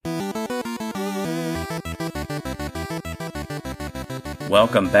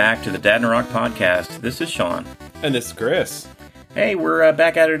Welcome back to the Dad and Rock podcast. This is Sean. And this is Chris. Hey, we're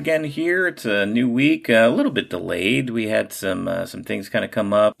back at it again here. It's a new week, a little bit delayed. We had some things kind of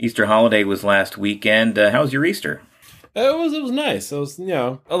come up. Easter holiday was last weekend. How was your Easter? It was nice. It was,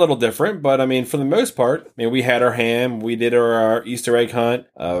 a little different, but for the most part, we had our ham, we did our Easter egg hunt.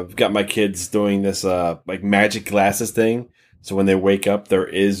 I've got my kids doing this, magic glasses thing. So when they wake up, there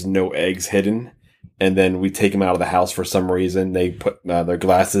is no eggs hidden. And then we take them out of the house for some reason. They put their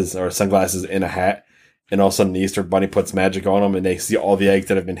glasses or sunglasses in a hat. And all of a sudden, the Easter Bunny puts magic on them, and they see all the eggs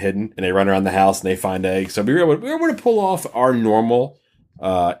that have been hidden. And they run around the house, and they find eggs. So we were able to pull off our normal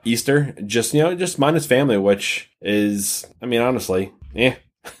Easter, just minus family, which is, honestly, yeah.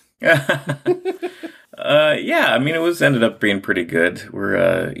 It ended up being pretty good.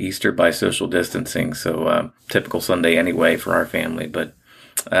 We're Easter by social distancing, so typical Sunday anyway for our family. But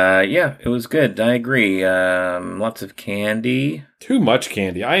it was good. I agree. Lots of candy. Too much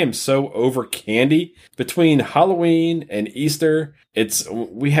candy. I am so over candy. Between Halloween and Easter,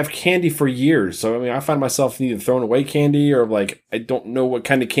 we have candy for years. So I find myself either throwing away candy or I don't know what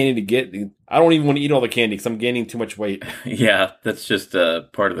kind of candy to get. I don't even want to eat all the candy because I'm gaining too much weight. Yeah, that's just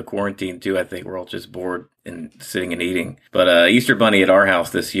part of the quarantine too. I think we're all just bored and sitting and eating. But Easter Bunny at our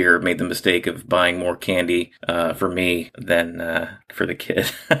house this year made the mistake of buying more candy for me than for the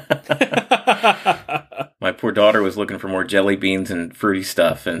kid. My poor daughter was looking for more jelly beans and fruity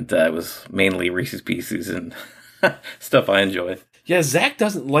stuff, and it was mainly Reese's Pieces and stuff I enjoy. Yeah, Zach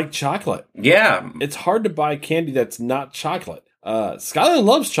doesn't like chocolate. Yeah. It's hard to buy candy that's not chocolate. Skylar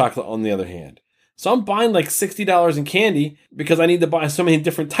loves chocolate, on the other hand. So I'm buying $60 in candy because I need to buy so many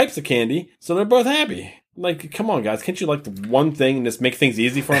different types of candy, so they're both happy. Come on, guys. Can't you one thing and just make things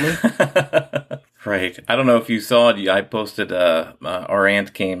easy for me? Right. I don't know if you saw it. I posted, our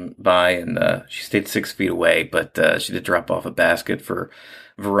aunt came by and she stayed 6 feet away, but she did drop off a basket for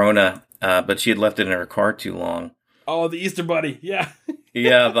Verona, but she had left it in her car too long. Oh, the Easter Bunny. Yeah.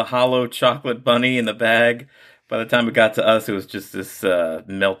 Yeah, the hollow chocolate bunny in the bag. By the time it got to us, it was just this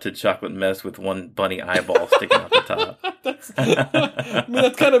melted chocolate mess with one bunny eyeball sticking out the top. That's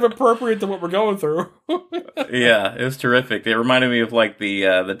kind of appropriate to what we're going through. Yeah, it was terrific. It reminded me of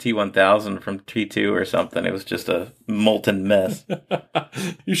the T-1000 from T2 or something. It was just a molten mess.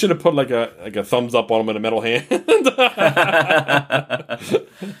 You should have put a thumbs up on them in a metal hand.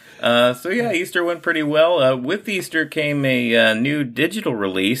 Easter went pretty well. With Easter came a new digital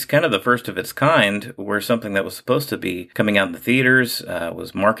release, kind of the first of its kind, where something that was supposed to be coming out in the theaters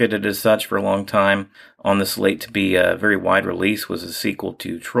was marketed as such for a long time. On the slate to be a very wide release was a sequel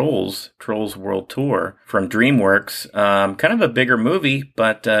to Trolls World Tour from DreamWorks. Kind of a bigger movie,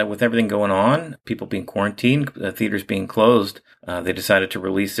 but with everything going on, people being quarantined, theaters being closed, they decided to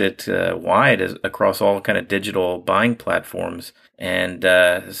release it wide across all kind of digital buying platforms. And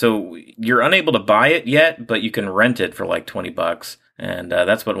so you're unable to buy it yet, but you can rent it for $20. And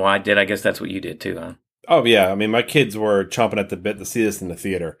that's what I did. I guess that's what you did too, huh? Oh, yeah. My kids were chomping at the bit to see this in the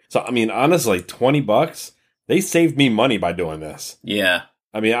theater. So, honestly, $20, they saved me money by doing this. Yeah.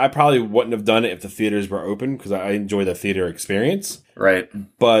 I probably wouldn't have done it if the theaters were open because I enjoy the theater experience. Right.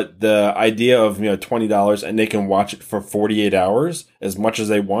 But the idea of, $20 and they can watch it for 48 hours as much as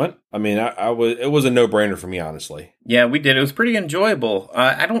they want. It was a no-brainer for me, honestly. Yeah, we did. It was pretty enjoyable.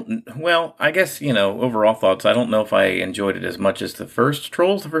 I guess, overall thoughts, I don't know if I enjoyed it as much as the first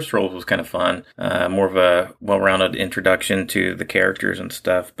Trolls. The first Trolls was kind of fun. More of a well-rounded introduction to the characters and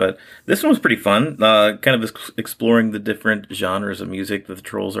stuff. But this one was pretty fun. Kind of exploring the different genres of music that the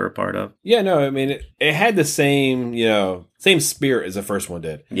Trolls are a part of. Yeah, no, it had the same, same spirit as the first one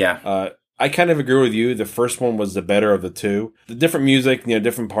did. Yeah. I kind of agree with you. The first one was the better of the two. The different music,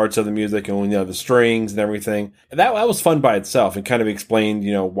 different parts of the music and, the strings and everything. That was fun by itself and kind of explained,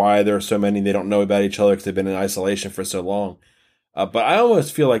 why there are so many they don't know about each other because they've been in isolation for so long. But I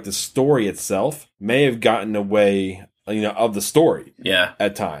almost feel like the story itself may have gotten away, of the story. Yeah.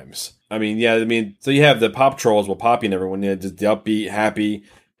 At times. So you have the pop trolls, Poppy and everyone, just the upbeat, happy,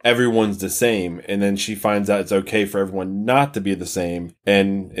 everyone's the same, and then she finds out it's okay for everyone not to be the same,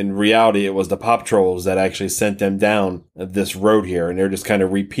 and in reality it was the pop trolls that actually sent them down this road here, and they're just kind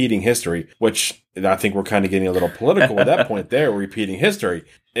of repeating history, which I think we're kind of getting a little political at that point there, repeating history.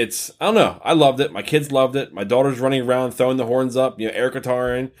 I don't know, I loved it, my kids loved it, my daughter's running around throwing the horns up, air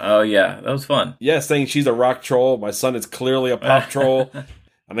guitaring. Oh yeah, that was fun. Yeah, saying she's a rock troll, my son is clearly a pop troll,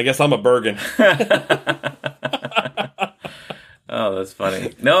 and I guess I'm a Bergen. Oh, that's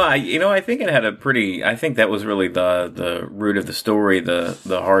funny. No, I think it had I think that was really the root of the story, the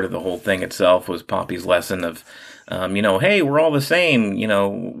heart of the whole thing itself was Poppy's lesson of hey, we're all the same.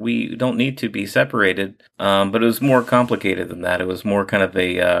 We don't need to be separated. But it was more complicated than that. It was more kind of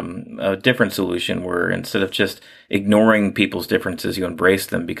a different solution where instead of just ignoring people's differences, you embrace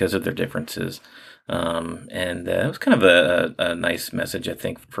them because of their differences. And it was kind of a nice message, I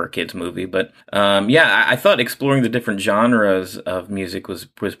think, for a kid's movie. But I thought exploring the different genres of music was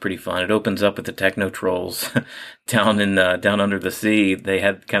pretty fun. It opens up with the Techno Trolls down under the sea. They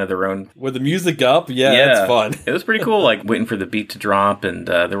had kind of their own with the music up. Yeah, that's fun. It was pretty cool, like waiting for the beat to drop, and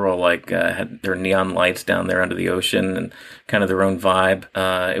they were all like had their neon lights down there under the ocean and kind of their own vibe.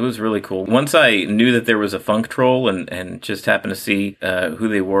 It was really cool. Once I knew that there was a funk troll and just happened to see who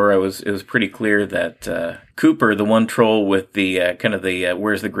they were, it was pretty clear that Cooper, the one troll with the kind of the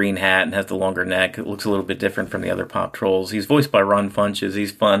wears the green hat and has the longer neck, it looks a little bit different from the other pop trolls. He's voiced by Ron Funches.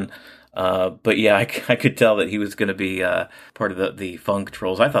 He's fun. But yeah, I could tell that he was going to be part of the funk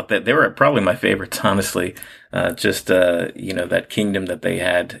trolls. I thought that they were probably my favorites, honestly. That kingdom that they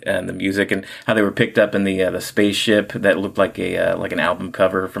had and the music and how they were picked up in the spaceship that looked like an album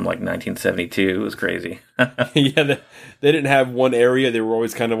cover from like 1972. It was crazy. Yeah, they didn't have one area. They were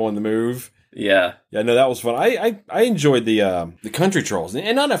always kind of on the move. Yeah. Yeah, no, that was fun. I enjoyed the country trolls.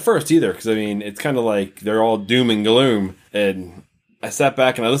 And not at first either, because, I mean, it's kind of like they're all doom and gloom. And I sat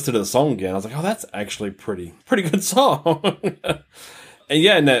back and I listened to the song again. I was like, oh, that's actually pretty good song. And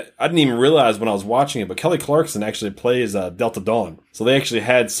yeah, I didn't even realize when I was watching it, but Kelly Clarkson actually plays Delta Dawn. So they actually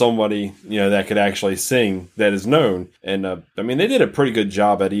had somebody, that could actually sing that is known. And, I mean, they did a pretty good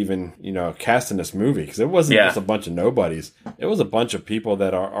job at even, casting this movie. Because it wasn't just a bunch of nobodies. It was a bunch of people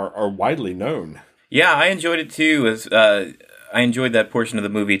that are widely known. Yeah, I enjoyed it too. I enjoyed that portion of the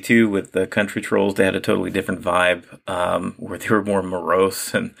movie too with the country trolls. They had a totally different vibe where they were more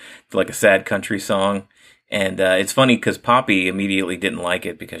morose and like a sad country song. And it's funny because Poppy immediately didn't like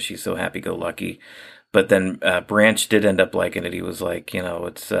it because she's so happy-go-lucky. But then Branch did end up liking it. He was like,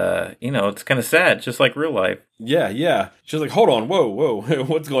 it's kind of sad, just like real life. Yeah. She was like, hold on, whoa,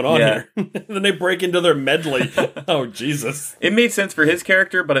 what's going on here? Then they break into their medley. Oh, Jesus. It made sense for his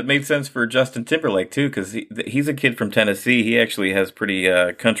character, but it made sense for Justin Timberlake, too, because he's a kid from Tennessee. He actually has pretty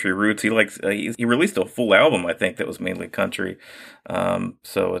country roots. He released a full album, I think, that was mainly country.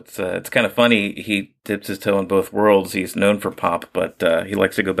 So it's kind of funny. He dips his toe in both worlds. He's known for pop, but he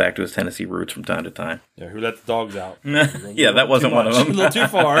likes to go back to his Tennessee roots from time to time. Yeah, who let the dogs out? Yeah, that wasn't one of them. A little too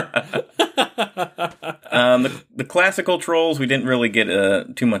far. The classical trolls, we didn't really get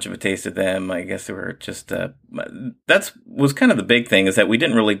too much of a taste of them. I guess they were just was kind of the big thing, is that we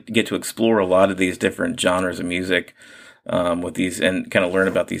didn't really get to explore a lot of these different genres of music with these and kind of learn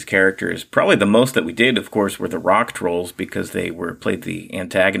about these characters. Probably the most that we did, of course, were the rock trolls, because they played the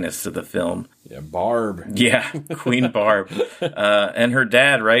antagonists of the film. Yeah, Barb. Yeah, Queen Barb, and her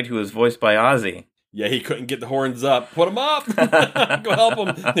dad, right, who was voiced by Ozzy. Yeah, he couldn't get the horns up. Put him up! Go help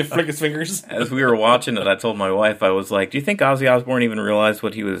him! They flick his fingers. As we were watching it, I told my wife, I was like, do you think Ozzy Osbourne even realized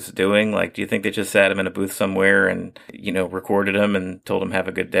what he was doing? Like, do you think they just sat him in a booth somewhere and, recorded him and told him have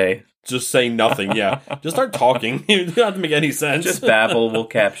a good day? Just saying nothing, yeah. Just start talking. You don't have to make any sense. Just babble, we'll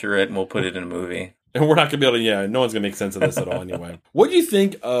capture it, and we'll put it in a movie. And we're not going to be able to, no one's going to make sense of this at all anyway. What do you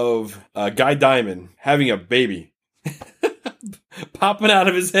think of Guy Diamond having a baby? Popping out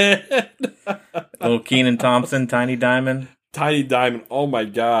of his head. Little Kenan Thompson, Tiny Diamond. Tiny Diamond. Oh my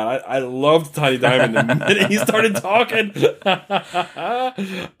God. I loved Tiny Diamond the minute he started talking.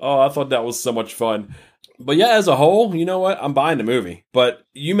 Oh, I thought that was so much fun. But yeah, as a whole, you know what? I'm buying the movie. But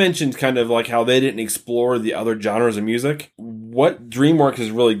you mentioned kind of like how they didn't explore the other genres of music. What DreamWorks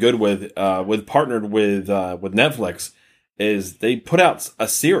is really good with partnered with Netflix, is they put out a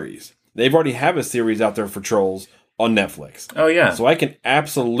series. They've already have a series out there for Trolls on Netflix. Oh, yeah. So I can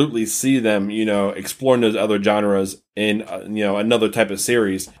absolutely see them, exploring those other genres in, another type of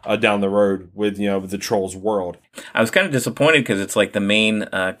series down the road with the Trolls world. I was kind of disappointed because it's like the main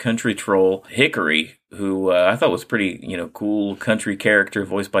country troll, Hickory, who I thought was pretty, cool country character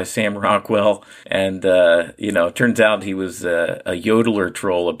voiced by Sam Rockwell. And, turns out he was a yodeler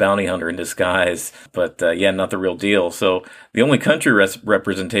troll, a bounty hunter in disguise. But, not the real deal. So the only country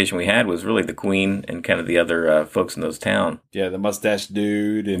representation we had was really the Queen and kind of the other folks in those towns. Yeah, the mustache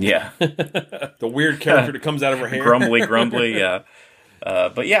dude. And yeah. The weird character that comes out of her hair. Grumbly, yeah.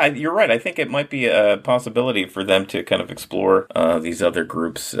 But yeah, you're right. I think it might be a possibility for them to kind of explore these other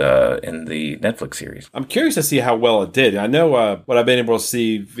groups in the Netflix series. I'm curious to see how well it did. I know what I've been able to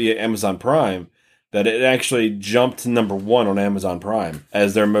see via Amazon Prime, that it actually jumped to number 1 on Amazon Prime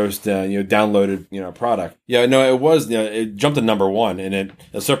as their most downloaded product. Yeah, no, it was it jumped to number 1, and it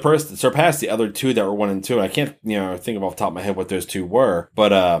surpassed the other 2 that were 1 and 2. I can't think of off the top of my head what those 2 were,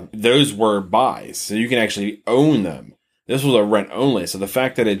 but those were buys, so you can actually own them. This was a rent only, so the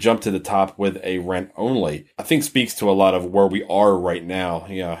fact that it jumped to the top with a rent only, I think speaks to a lot of where we are right now,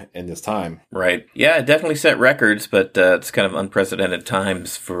 in this time. Right. Yeah, it definitely set records, but it's kind of unprecedented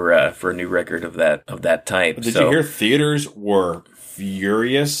times for a new record of that type. Did you hear theaters were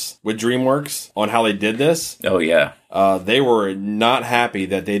furious with DreamWorks on how they did this? Oh yeah. They were not happy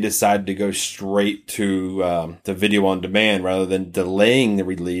that they decided to go straight to video on demand rather than delaying the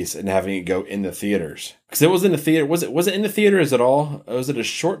release and having it go in the theaters. Because it was in the theater. Was it in the theaters at all? Was it a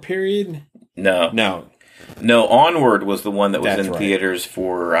short period? No. Onward was the one that was in theaters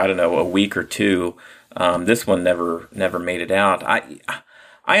for, I don't know, a week or two. This one never made it out.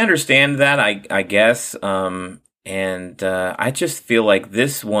 I understand that. I guess. And I just feel like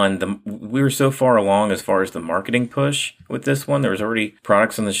this one, we were so far along as far as the marketing push with this one. There was already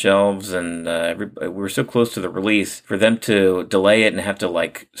products on the shelves, and we were so close to the release. For them to delay it and have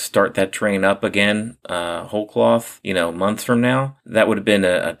to start that train up again, whole cloth, months from now, that would have been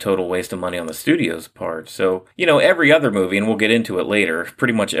a total waste of money on the studio's part. So, every other movie, and we'll get into it later,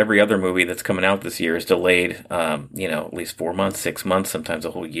 pretty much every other movie that's coming out this year is delayed, at least 4 months, 6 months, sometimes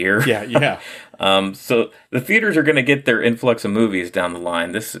a whole year. Yeah. So the theaters are going to get their influx of movies down the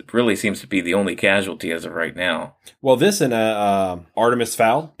line. This really seems to be the only casualty as of right now. Well, this and Artemis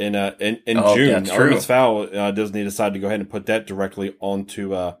Fowl in June. Artemis Fowl, Disney decided to go ahead and put that directly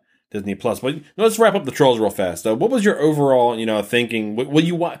onto Disney Plus. But let's wrap up the Trolls real fast. What was your overall, thinking? Will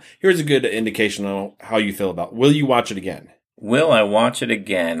you watch? Here's a good indication on how you feel about. Will you watch it again? Will I watch it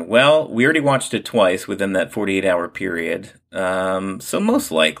again? Well, we already watched it twice within that 48-hour period. So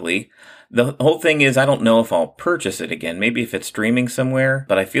most likely. The whole thing is, I don't know if I'll purchase it again. Maybe if it's streaming somewhere,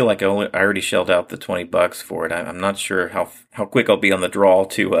 but I feel like I already shelled out the $20 for it. I'm not sure how quick I'll be on the draw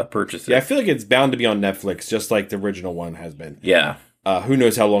to purchase it. Yeah, I feel like it's bound to be on Netflix, just like the original one has been. Yeah. Who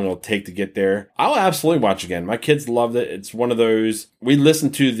knows how long it'll take to get there. I'll absolutely watch again. My kids loved it. It's one of those, we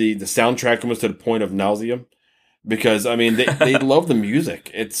listened to the soundtrack almost to the point of nausea. Because, they love the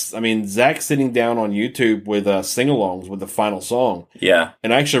music. Zach sitting down on YouTube with sing-alongs with the final song. Yeah.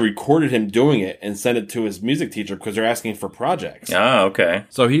 And I actually recorded him doing it and sent it to his music teacher because they're asking for projects. Ah, okay.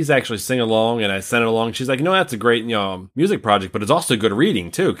 So he's actually singing along, and I sent it along. She's like, that's a great, music project, but it's also good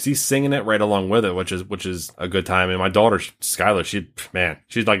reading, too, because he's singing it right along with it, which is a good time. And my daughter, Skylar,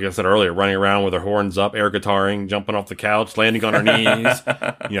 she's, like I said earlier, running around with her horns up, air guitaring, jumping off the couch, landing on her knees,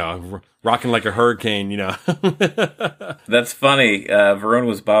 rocking like a hurricane, That's funny. Verona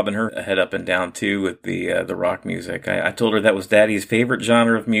was bobbing her head up and down too with the rock music. I told her that was Daddy's favorite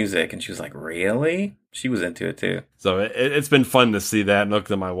genre of music, and she was like, "Really?" She was into it too. So it's been fun to see that. And look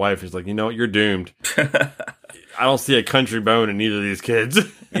at my wife. She's like, you're doomed. I don't see a country bone in either of these kids.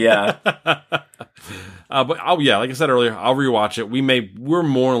 Yeah. But like I said earlier, I'll rewatch it. We're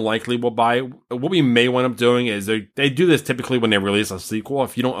more likely we'll buy it. What we may wind up doing is they do this typically when they release a sequel.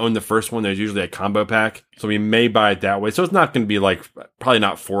 If you don't own the first one, there's usually a combo pack. So we may buy it that way. So it's not going to be probably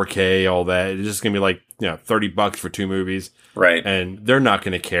not 4K, all that. It's just going to be $30 for 2 movies. Right. And they're not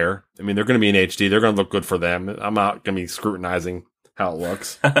going to care. They're going to be in HD. They're going to look good for them. I'm not going to be scrutinizing how it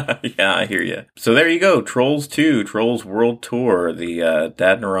looks. Yeah, I hear you. So there you go. Trolls 2, Trolls World Tour, the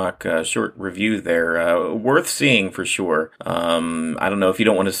Dadnarock short review there. Worth seeing for sure. I don't know if you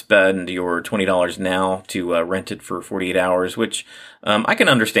don't want to spend your $20 now to rent it for 48 hours, which I can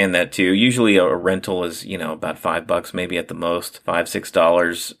understand that too. Usually a rental is, about $5 maybe at the most, $5,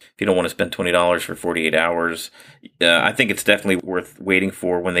 $6. If you don't want to spend $20 for 48 hours, I think it's definitely worth waiting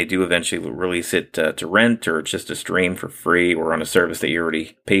for when they do eventually release it to rent or just to stream for free or on a service that you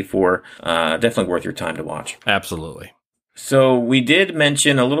already pay for. Definitely worth your time to watch. Absolutely. So we did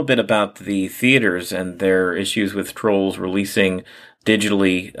mention a little bit about the theaters and their issues with Trolls releasing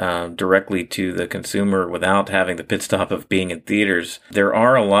digitally directly to the consumer without having the pit stop of being in theaters. There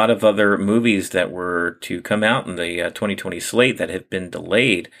are a lot of other movies that were to come out in the 2020 slate that have been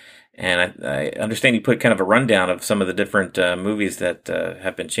delayed. And I understand you put kind of a rundown of some of the different movies that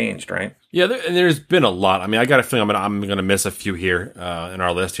have been changed, right? Yeah, there's been a lot. I got a feeling I'm going to miss a few here in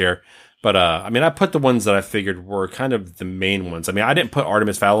our list here. But, I put the ones that I figured were kind of the main ones. I didn't put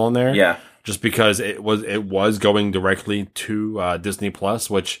Artemis Fowl on there. Yeah. just because it was going directly to Disney Plus,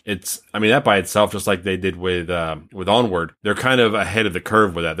 which that by itself, just like they did with Onward, they're kind of ahead of the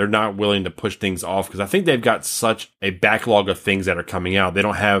curve with that. They're not willing to push things off because I think they've got such a backlog of things that are coming out. They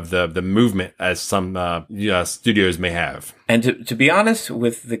don't have the movement as some studios may have. And to be honest,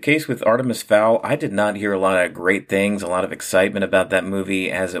 with the case with Artemis Fowl, I did not hear a lot of great things, a lot of excitement about that movie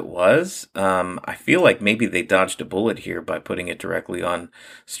as it was. I feel like maybe they dodged a bullet here by putting it directly on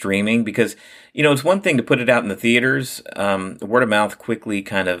streaming because, it's one thing to put it out in the theaters. Word of mouth quickly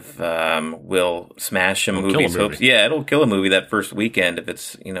kind of will smash some movies' hopes. Yeah, it'll kill a movie that first weekend if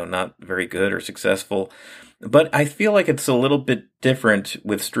it's, not very good or successful. But I feel like it's a little bit different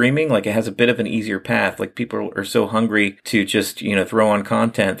with streaming. Like it has a bit of an easier path. Like people are so hungry to just, throw on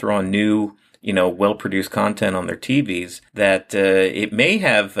content, throw on new, well-produced content on their TVs that it may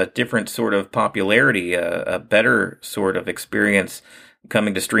have a different sort of popularity, a better sort of experience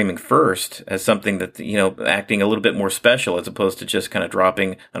coming to streaming first as something that, acting a little bit more special as opposed to just kind of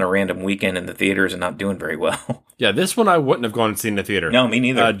dropping on a random weekend in the theaters and not doing very well. Yeah, this one I wouldn't have gone and seen in the theater. No, me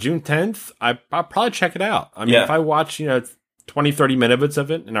neither. June 10th, I'll probably check it out. I mean, if I watch, 20, 30 minutes of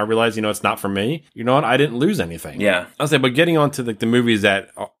it and I realize, it's not for me, you know what? I didn't lose anything. Yeah. I'll say, but getting on to the movies that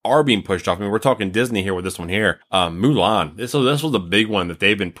are being pushed off, I mean, we're talking Disney here with this one here. Mulan. This was a big one that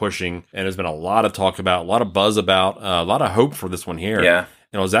they've been pushing and there's been a lot of talk about, a lot of buzz about, a lot of hope for this one here. Yeah.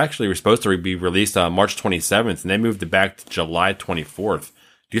 And it was actually supposed to be released on March 27th and they moved it back to July 24th.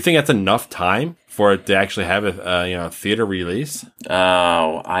 Do you think that's enough time for it to actually have a theater release?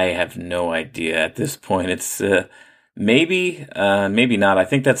 Oh, I have no idea at this point. It's maybe not. I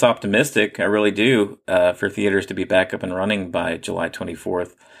think that's optimistic. I really do. For theaters to be back up and running by July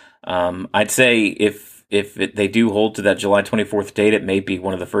 24th. I'd say if they do hold to that July 24th date, it may be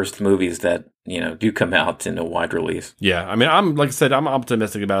one of the first movies that do come out in a wide release. Yeah, I mean, I'm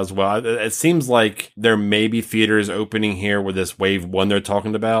optimistic about it as well. It seems like there may be theaters opening here with this wave one they're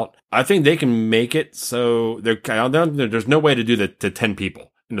talking about. I think they can make it so there's no way to do that to 10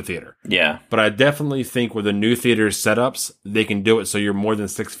 people in the theater. Yeah, but I definitely think with the new theater setups, they can do it so you're more than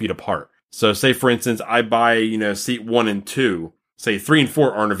 6 feet apart. So, say for instance, I buy seat 1 and 2. Say 3 and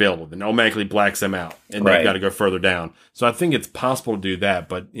 4 aren't available, then automatically blacks them out, and they've got to go further down. So I think it's possible to do that,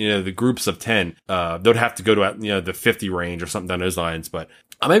 but the groups of 10, they'd have to go to the 50 range or something down those lines. But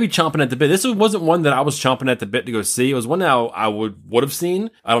I may be chomping at the bit. This wasn't one that I was chomping at the bit to go see. It was one that I would have seen.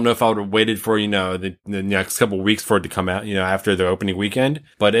 I don't know if I would have waited for the next couple of weeks for it to come out, after the opening weekend.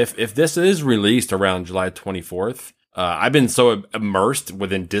 But if this is released around July 24th, I've been so immersed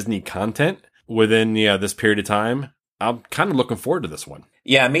within Disney content within this period of time. I'm kind of looking forward to this one.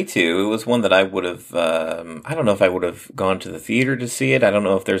 Yeah, me too. It was one that I would have, I don't know if I would have gone to the theater to see it. I don't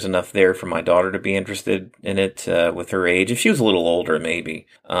know if there's enough there for my daughter to be interested in it with her age. If she was a little older, maybe.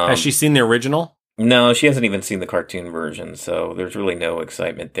 Has she seen the original? No, she hasn't even seen the cartoon version, so there's really no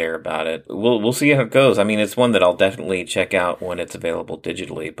excitement there about it. We'll see how it goes. I mean, it's one that I'll definitely check out when it's available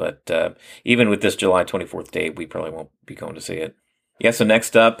digitally, but even with this July 24th date, we probably won't be going to see it. Yeah, so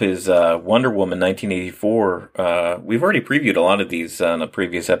next up is Wonder Woman 1984. We've already previewed a lot of these on a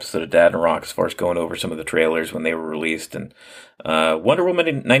previous episode of Dad and Rock as far as going over some of the trailers when they were released. And Wonder Woman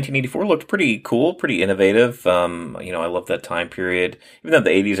in 1984 looked pretty cool, pretty innovative. I love that time period. Even though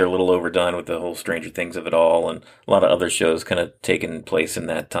the 80s are a little overdone with the whole Stranger Things of it all and a lot of other shows kind of taking place in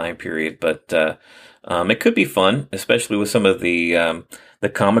that time period. But it could be fun, especially with some of the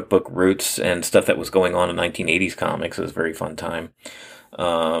comic book roots and stuff that was going on in 1980s comics. It was a very fun time.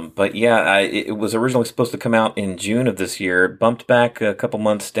 But yeah, it was originally supposed to come out in June of this year, bumped back a couple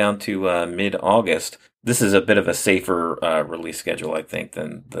months down to mid-August. This is a bit of a safer release schedule, I think,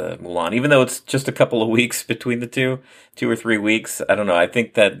 than the Mulan. Even though it's just a couple of weeks between the 2 or 3 weeks. I don't know. I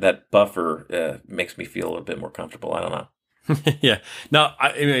think that buffer makes me feel a little bit more comfortable. I don't know. Yeah. Now,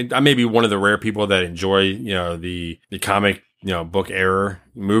 I may be one of the rare people that enjoy, the comic, book era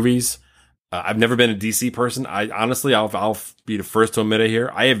movies. I've never been a DC person. I'll be the first to admit it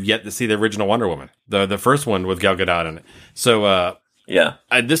here. I have yet to see the original Wonder Woman, the first one with Gal Gadot in it. So, yeah,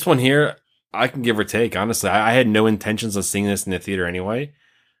 this one here, I can give or take. Honestly, I had no intentions of seeing this in the theater anyway.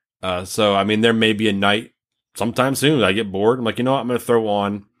 So, I mean, there may be a night sometime soon I get bored. I'm like, I'm going to throw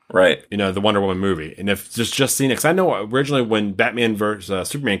on, right, the Wonder Woman movie. And if just seeing it, because I know originally when Batman vs.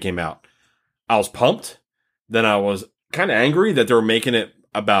 Superman came out, I was pumped. Then I was kind of angry that they were making it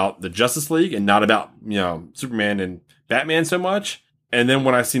about the Justice League and not about, Superman and Batman so much. And then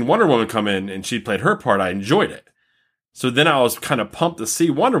when I seen Wonder Woman come in and she played her part, I enjoyed it. So then I was kind of pumped to see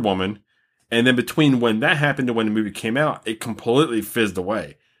Wonder Woman. And then between when that happened and when the movie came out, it completely fizzed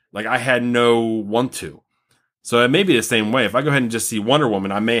away. Like I had no want to. So it may be the same way. If I go ahead and just see Wonder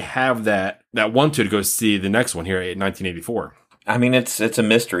Woman, I may have that want to go see the next one here in 1984. I mean, it's a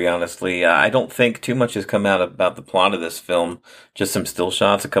mystery, honestly. I don't think too much has come out about the plot of this film. Just some still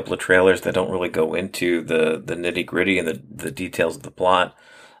shots, a couple of trailers that don't really go into the nitty gritty and the details of the plot,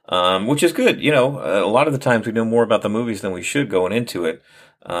 which is good. You know, a lot of the times we know more about the movies than we should going into it.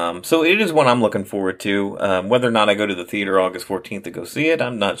 So it is one I'm looking forward to. Whether or not I go to the theater August 14th to go see it,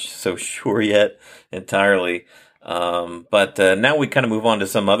 I'm not so sure yet entirely. But now we kind of move on to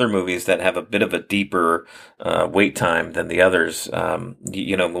some other movies that have a bit of a deeper wait time than the others.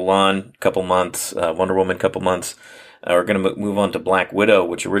 You know, Mulan, couple months, Wonder Woman, couple months. We're going to move on to Black Widow,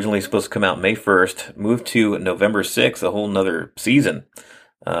 which originally supposed to come out May 1st, moved to November 6th, a whole nother season,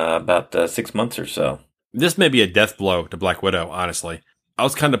 about 6 months or so. This may be a death blow to Black Widow, honestly. I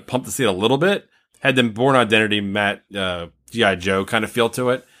was kind of pumped to see it a little bit. Had the Bourne Identity, Matt, G.I. Joe kind of feel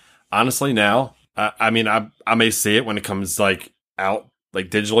to it. Honestly, now, I mean, I may see it when it comes like out like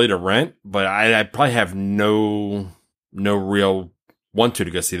digitally to rent, but I probably have no real want to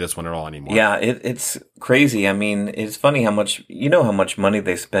go see this one at all anymore. Yeah, it's crazy. I mean, it's funny how much money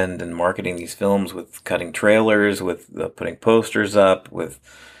they spend in marketing these films with cutting trailers, with putting posters up, with,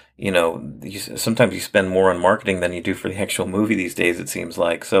 you know, sometimes you spend more on marketing than you do for the actual movie these days, it seems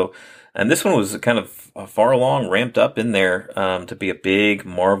like. So, and this one was kind of far along, ramped up in there to be a big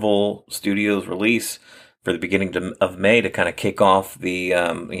Marvel Studios release for the beginning of May to kind of kick off the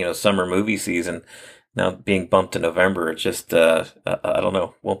summer movie season. Now being bumped to November, it's just I don't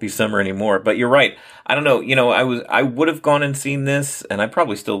know, won't be summer anymore. But you're right. I don't know. You know, I would have gone and seen this, and I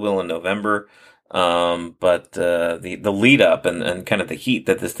probably still will in November. But the lead up and kind of the heat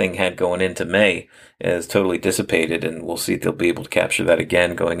that this thing had going into May is totally dissipated, and we'll see if they'll be able to capture that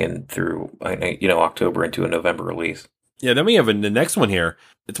again going in through October into a November release. Yeah, then we have the next one here.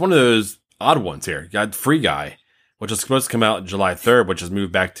 It's one of those odd ones here. You got Free Guy, which is supposed to come out July 3rd, which has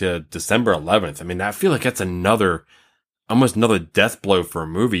moved back to December 11th. I mean, I feel like that's almost another death blow for a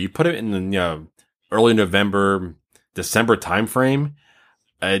movie. You put it in the early November, December timeframe.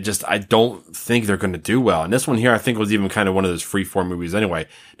 I don't think they're going to do well. And this one here, I think, was even kind of one of those freeform movies anyway.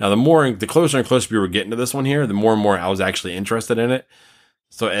 Now, the closer and closer we were getting to this one here, the more and more I was actually interested in it.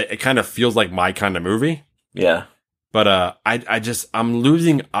 So it kind of feels like my kind of movie. Yeah. But I'm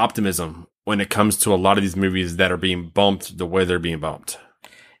losing optimism when it comes to a lot of these movies that are being bumped the way they're being bumped.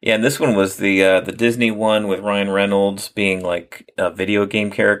 Yeah, and this one was the Disney one with Ryan Reynolds being like a video game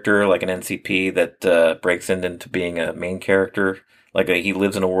character, like an NCP that breaks into being a main character. Like he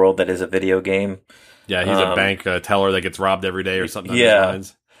lives in a world that is a video game. Yeah, he's a bank teller that gets robbed every day or something. Yeah.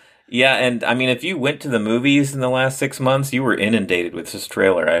 Yeah, and I mean, if you went to the movies in the last 6 months, you were inundated with this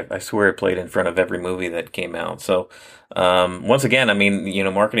trailer. I swear it played in front of every movie that came out. So, once again, I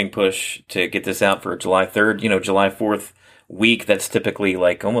mean, marketing push to get this out for July 3rd, July 4th week. That's typically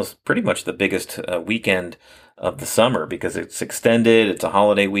like almost pretty much the biggest weekend of the summer because it's extended. It's a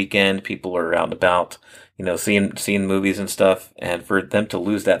holiday weekend. People are out and about, seeing movies and stuff. And for them to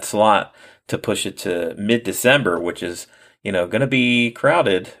lose that slot to push it to mid-December, which is, going to be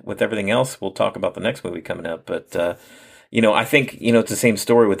crowded with everything else. We'll talk about the next movie coming up. But, I think, it's the same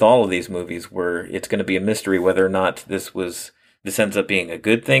story with all of these movies where it's going to be a mystery whether or not this ends up being a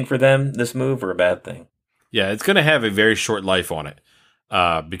good thing for them, this move, or a bad thing. Yeah, it's going to have a very short life on it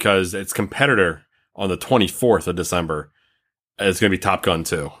because its competitor on the 24th of December is going to be Top Gun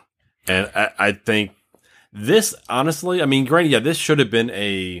 2. And I think this, honestly, I mean, granted, yeah, this should have been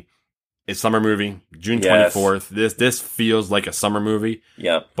a summer movie, June 24th. This feels like a summer movie.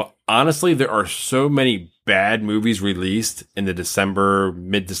 Yeah. But honestly, there are so many bad movies released in the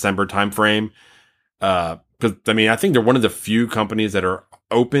mid-December timeframe. Because, I mean, I think they're one of the few companies that are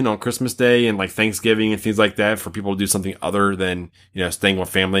open on Christmas Day and like Thanksgiving and things like that for people to do something other than, staying with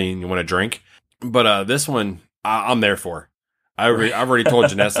family and you want to drink. But this one, I'm there for. I've already told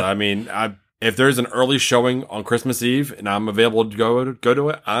Janessa, I mean, if there's an early showing on Christmas Eve and I'm available to go to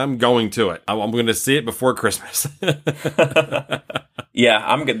it, I'm going to it. I'm going to see it before Christmas. Yeah,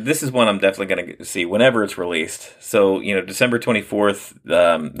 I'm good. This is one I'm definitely going to see whenever it's released. So, December 24th,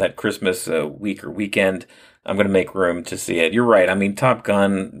 that Christmas week or weekend, I'm going to make room to see it. You're right. I mean, Top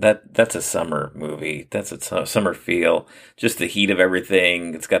Gun, that's a summer movie. That's a summer feel. Just the heat of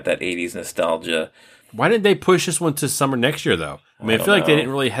everything. It's got that 80s nostalgia. Why didn't they push this one to summer next year, though? I mean, I feel like they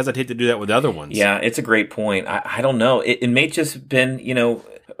didn't really hesitate to do that with other ones. Yeah, it's a great point. I don't know. It may just been,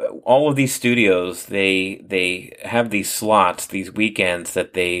 all of these studios, they have these slots, these weekends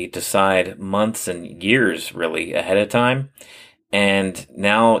that they decide months and years really ahead of time. And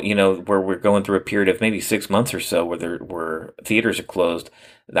now, where we're going through a period of maybe 6 months or so where theaters are closed.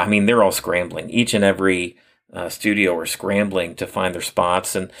 I mean, they're all scrambling. Each and every studio are scrambling to find their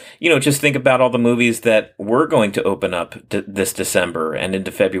spots. And, just think about all the movies that were going to open up this December and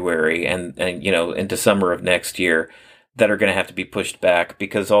into February and, into summer of next year that are going to have to be pushed back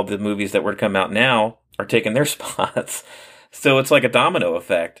because all the movies that were to come out now are taking their spots. So it's like a domino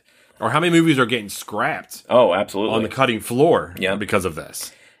effect. Or how many movies are getting scrapped? Oh, absolutely. On the cutting floor Yeah. because of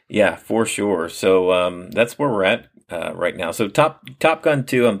this. Yeah, for sure. So that's where we're at right now. So Top Gun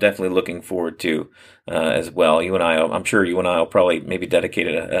 2, I'm definitely looking forward to as well. I'm sure you and I will probably maybe dedicate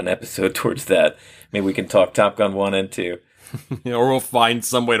an episode towards that. Maybe we can talk Top Gun 1 and 2. Or we'll find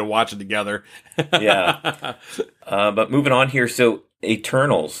some way to watch it together. Yeah. But moving on here. So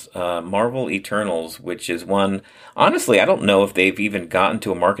Eternals, Marvel Eternals, which is one, honestly, I don't know if they've even gotten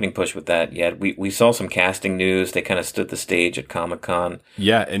to a marketing push with that yet. We saw some casting news. They kind of stood the stage at Comic-Con.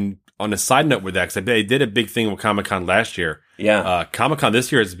 Yeah, and on a side note with that, because they did a big thing with Comic-Con last year. Yeah. Comic-Con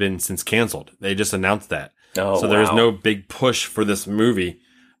this year has been since canceled. They just announced that. Oh, so there is no big push for this movie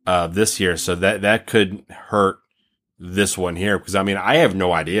this year. So that could hurt this one here. Because, I have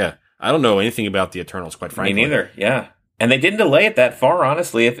no idea. I don't know anything about the Eternals, quite frankly. Me neither, yeah. And they didn't delay it that far,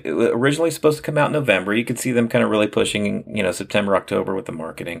 honestly. If it was originally supposed to come out in November, you could see them kind of really pushing, September, October with the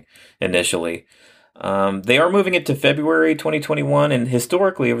marketing initially. They are moving it to February 2021, and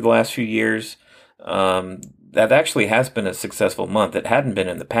historically, over the last few years, that actually has been a successful month. It hadn't been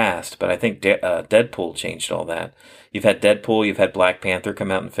in the past, but I think Deadpool changed all that. You've had Deadpool, you've had Black Panther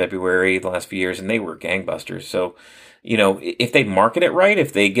come out in February the last few years, and they were gangbusters. So, if they market it right,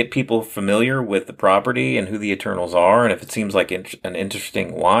 if they get people familiar with the property and who the Eternals are, and if it seems like an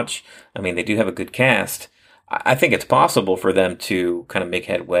interesting watch, they do have a good cast. I think it's possible for them to kind of make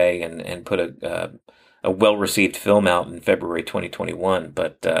headway and put a well-received film out in February 2021,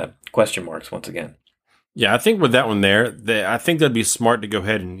 but question marks once again. Yeah, I think with that one there, I think that'd be smart to go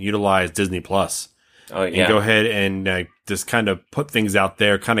ahead and utilize Disney Plus. Oh, yeah. And go ahead and just kind of put things out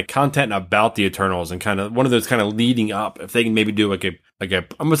there, kind of content about the Eternals, and kind of one of those kind of leading up. If they can maybe do like a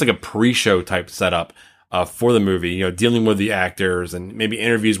almost like a pre-show type setup for the movie, dealing with the actors and maybe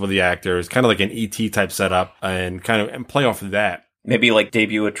interviews with the actors, kind of like an ET type setup, and play off of that. Maybe like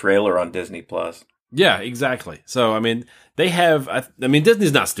debut a trailer on Disney Plus. Yeah, exactly. So they have.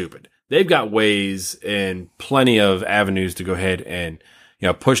 Disney's not stupid. They've got ways and plenty of avenues to go ahead and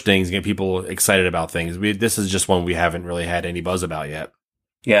push things and get people excited about things. This is just one we haven't really had any buzz about yet.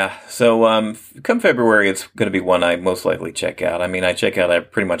 Yeah. So come February, it's going to be one I most likely check out. I check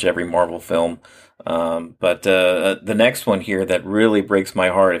out pretty much every Marvel film. But the next one here that really breaks my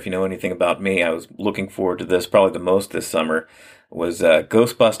heart, if you know anything about me, I was looking forward to this probably the most this summer, was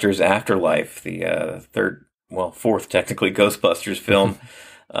Ghostbusters Afterlife, the fourth technically Ghostbusters film.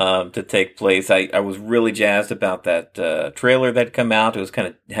 To take place. I was really jazzed about that trailer that come out. It was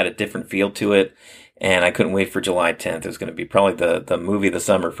had a different feel to it, and I couldn't wait for July 10th. It was going to be probably the movie of the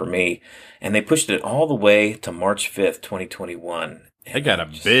summer for me, and they pushed it all the way to March 5th, 2021. They got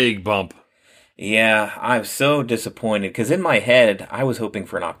a big bump. Yeah, I'm so disappointed because in my head I was hoping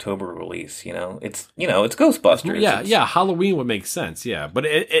for an October release. It's Ghostbusters. Yeah, Halloween would make sense. Yeah, but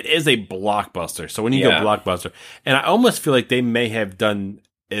it is a blockbuster. So when you go blockbuster, and I almost feel like they may have done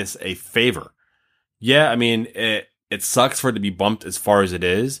is a favor. Yeah, it sucks for it to be bumped as far as it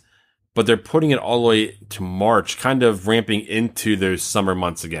is, but they're putting it all the way to March, kind of ramping into those summer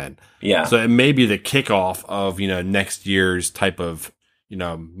months again. Yeah. So it may be the kickoff of, next year's type of,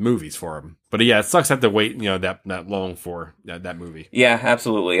 movies for them. But yeah, it sucks to have to wait, that long for that movie. Yeah,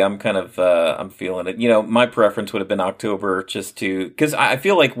 absolutely. I'm kind of, I'm feeling it. My preference would have been October because I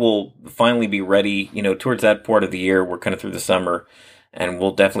feel like we'll finally be ready, towards that part of the year. We're kind of through the summer. And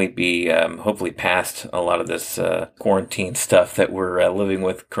we'll definitely be hopefully past a lot of this quarantine stuff that we're living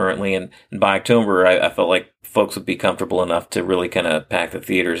with currently. And by October, I felt like folks would be comfortable enough to really kind of pack the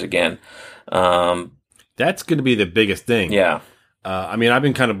theaters again. That's going to be the biggest thing. Yeah. I've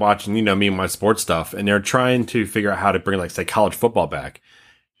been kind of watching, me and my sports stuff, and they're trying to figure out how to bring, say, college football back.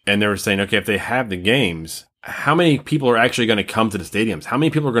 And they were saying, okay, if they have the games, how many people are actually going to come to the stadiums? How many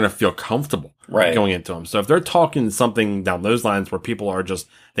people are going to feel comfortable going into them? So if they're talking something down those lines where people are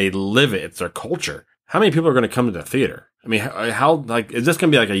they live it, it's their culture. How many people are going to come to the theater? How is this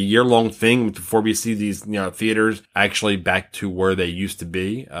going to be like a year-long thing before we see these, theaters actually back to where they used to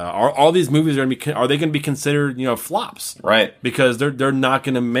be? Are all these movies are they going to be considered, flops? Right. Because they're not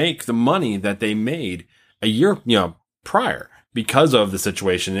going to make the money that they made a year, prior. Because of the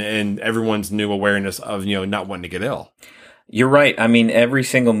situation and everyone's new awareness of, not wanting to get ill. You're right. I mean, every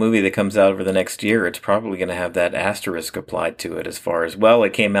single movie that comes out over the next year, it's probably going to have that asterisk applied to it as far as, well,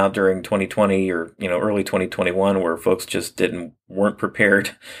 it came out during 2020 or, early 2021 where folks just weren't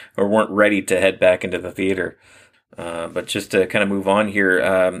prepared or weren't ready to head back into the theater. But just to kind of move on here,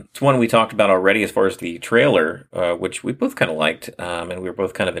 it's one we talked about already as far as the trailer, which we both kind of liked, and we were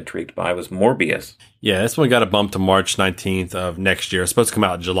both kind of intrigued by, was Morbius. Yeah, this one got a bump to March 19th of next year. It's supposed to come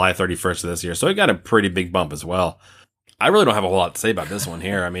out July 31st of this year, so it got a pretty big bump as well. I really don't have a whole lot to say about this one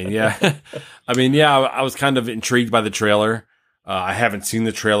here. I mean, yeah. I was kind of intrigued by the trailer. I haven't seen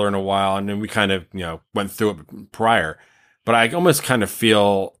the trailer in a while, and then we kind of, went through it prior. But I almost kind of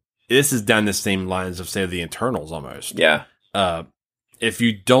feel this is down the same lines of, say, the Eternals almost. Yeah. If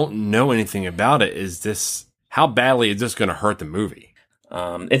you don't know anything about it, how badly is this going to hurt the movie?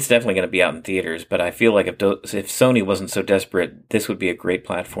 It's definitely going to be out in theaters, but I feel like if Sony wasn't so desperate, this would be a great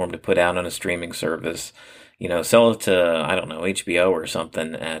platform to put out on a streaming service. Sell it to, I don't know, HBO or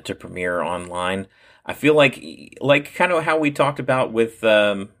something to premiere online. I feel like kind of how we talked about with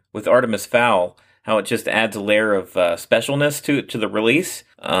Artemis Fowl, how it just adds a layer of specialness to the release.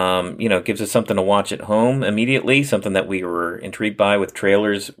 Gives us something to watch at home immediately, something that we were intrigued by with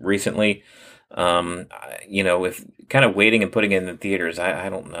trailers recently. With kind of waiting and putting it in the theaters, I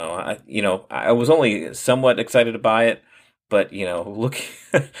don't know. I was only somewhat excited to buy it. But, looking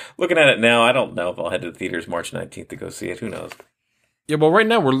at it now, I don't know if I'll head to the theaters March 19th to go see it. Who knows? Yeah, well, right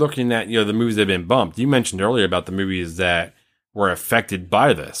now we're looking at, the movies that have been bumped. You mentioned earlier about the movies that were affected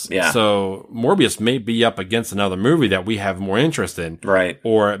by this. Yeah. So Morbius may be up against another movie that we have more interest in. Right.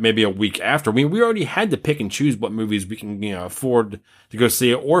 Or maybe a week after. I mean, we already had to pick and choose what movies we can, afford to go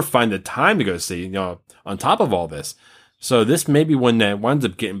see or find the time to go see, on top of all this. So this may be one that winds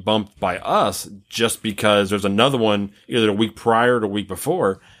up getting bumped by us just because there's another one either a week prior or the week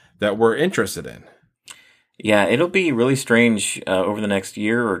before that we're interested in. Yeah, it'll be really strange over the next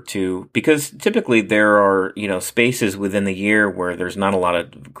year or two because typically there are, spaces within the year where there's not a lot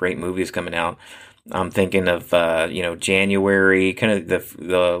of great movies coming out. I'm thinking of, January, kind of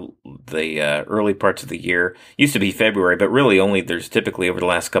the early parts of the year. Used to be February, but really only there's typically over the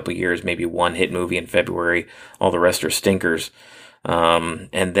last couple of years, maybe one hit movie in February. All the rest are stinkers. And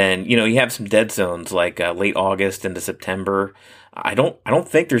then, you have some dead zones like late August into September. I don't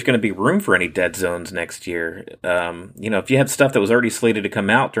think there's going to be room for any dead zones next year. If you have stuff that was already slated to come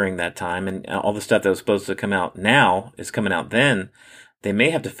out during that time and all the stuff that was supposed to come out now is coming out then, they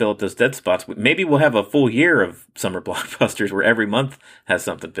may have to fill up those dead spots. Maybe we'll have a full year of summer blockbusters where every month has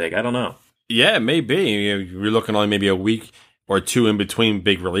something big. I don't know. Yeah, it may be. You're looking on maybe a week or two in between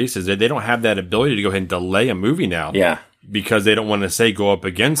big releases. They don't have that ability to go ahead and delay a movie now. Yeah. Because they don't want to, say, go up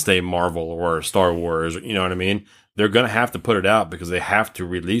against a Marvel or a Star Wars. You know what I mean? They're going to have to put it out because they have to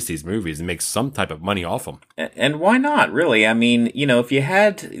release these movies and make some type of money off them. And why not, really? I mean, if you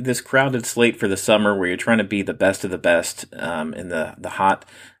had this crowded slate for the summer where you're trying to be the best of the best in the hot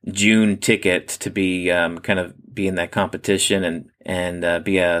June ticket to be kind of be in that competition and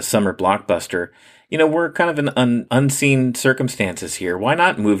be a summer blockbuster, we're kind of in unseen circumstances here. Why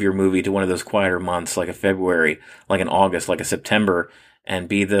not move your movie to one of those quieter months like a February, like an August, like a September, and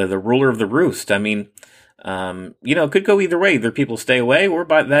be the ruler of the roost? I mean, it could go either way. Either people stay away, or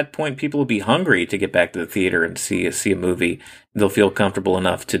by that point, people will be hungry to get back to the theater and see a movie. They'll feel comfortable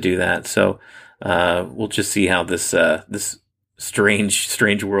enough to do that. So we'll just see how this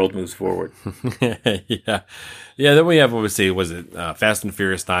strange world moves forward. Yeah. Then we have, obviously, was it Fast and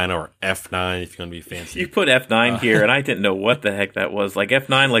Furious 9 or F9 if you're going to be fancy? You put F9 here, and I didn't know what the heck that was. Like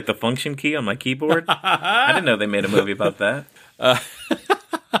F9, like the function key on my keyboard? I didn't know they made a movie about that.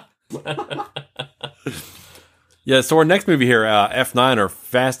 Yeah, so our next movie here, F9 or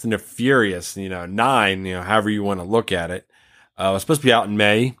Fast and the Furious, 9, however you want to look at it. It's supposed to be out in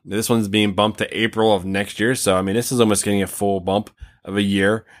May. This one's being bumped to April of next year. So, I mean, this is almost getting a full bump of a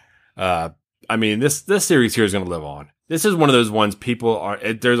year. This series here is going to live on. This is one of those ones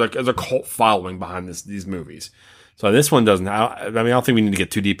there's a cult following behind these movies. So this one doesn't, I don't think we need to get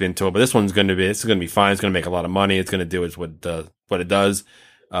too deep into it, but this one's going to be fine. It's going to make a lot of money. It's going to do what it does.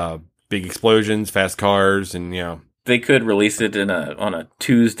 Big explosions, fast cars, and they could release it on a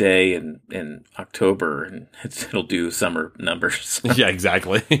Tuesday in October, and it'll do summer numbers. Yeah,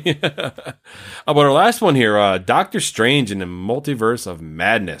 exactly. But our last one here, Doctor Strange in the Multiverse of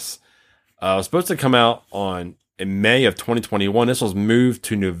Madness, was supposed to come out in May of 2021. This was moved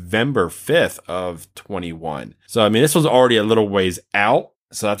to November 5th of 21. So this was already a little ways out.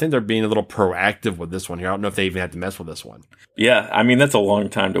 So I think they're being a little proactive with this one here. I don't know if they even had to mess with this one. Yeah, that's a long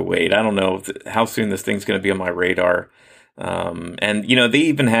time to wait. I don't know how soon this thing's going to be on my radar. And, they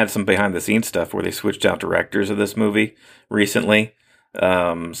even had some behind the scenes stuff where they switched out directors of this movie recently.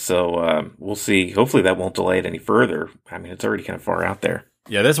 So we'll see. Hopefully that won't delay it any further. I mean, it's already kind of far out there.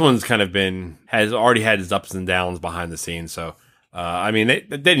 Yeah, this one's kind of has already had its ups and downs behind the scenes. So, I mean, they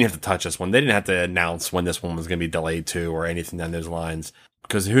didn't have to touch this one. They didn't have to announce when this one was going to be delayed to or anything down those lines.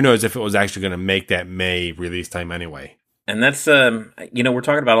 Because who knows if it was actually going to make that May release time anyway. And that's, we're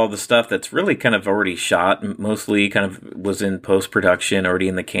talking about all the stuff that's really kind of already shot, mostly kind of was in post-production, already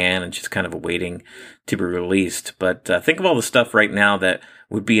in the can, and just kind of awaiting to be released. But think of all the stuff right now that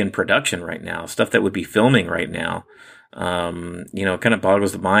would be in production right now, stuff that would be filming right now. It kind of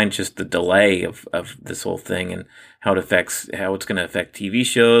boggles the mind, just the delay of this whole thing and how it's going to affect TV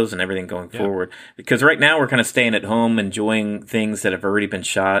shows and everything going forward. Because right now we're kind of staying at home, enjoying things that have already been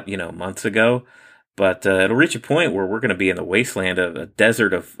shot, months ago. But it'll reach a point where we're going to be in the wasteland of a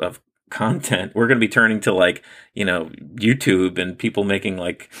desert of content. We're going to be turning to YouTube and people making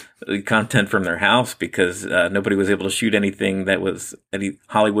content from their house because nobody was able to shoot anything that was any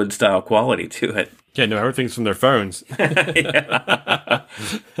Hollywood style quality to it. Yeah, no, everything's from their phones. Yeah.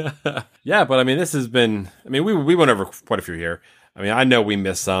 Yeah, but I mean, this has been, we went over quite a few here. I mean, I know we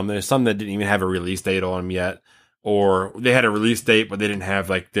missed some. There's some that didn't even have a release date on them yet. Or they had a release date, but they didn't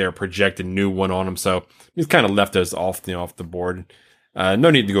have their projected new one on them. So we kind of left those off the board.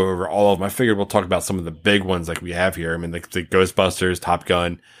 No need to go over all of them. I figured we'll talk about some of the big ones like we have here. I mean, the Ghostbusters, Top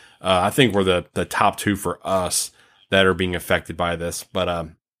Gun. I think we're the top two for us that are being affected by this. But,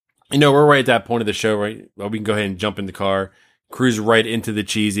 we're right at that point of the show, right? Well, we can go ahead and jump in the car, cruise right into the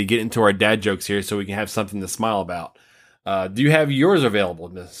cheesy, get into our dad jokes here so we can have something to smile about. Do you have yours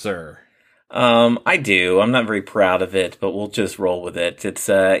available, sir? I do. I'm not very proud of it, but we'll just roll with it. It's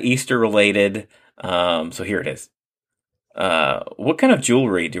Easter related. So here it is. What kind of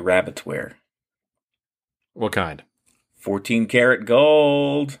jewelry do rabbits wear? What kind? 14 karat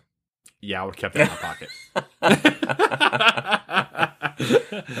gold. Yeah, I would have kept that in my pocket.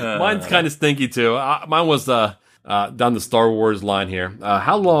 Mine's kind of stinky too. Mine was down the Star Wars line here.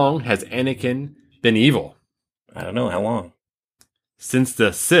 How long has Anakin been evil? I don't know. How long? Since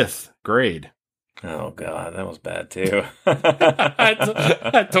the Sith grade. Oh, God, that was bad, too.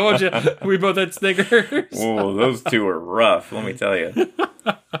 I told you. We both had Snickers. Oh, those two are rough, let me tell you.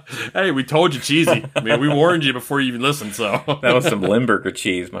 Hey, we told you cheesy. I mean, we warned you before you even listened, so. That was some Limburger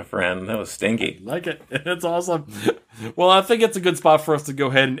cheese, my friend. That was stinky. Like it. It's awesome. Well, I think it's a good spot for us to go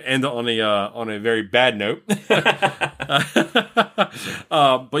ahead and end on a very bad note.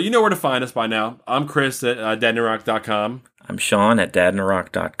 But you know where to find us by now. I'm Chris at dadandrock.com. I'm Sean at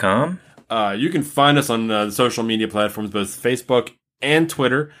dadandrock.com. You can find us on the social media platforms, both Facebook and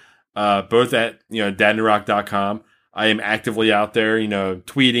Twitter, both at dadandrock.com. I am actively out there,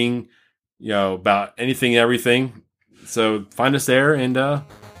 tweeting, about anything, everything. So find us there and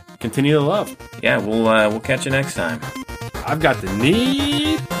continue to love. Yeah, we'll catch you next time. I've got the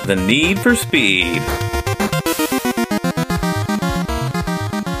need for speed.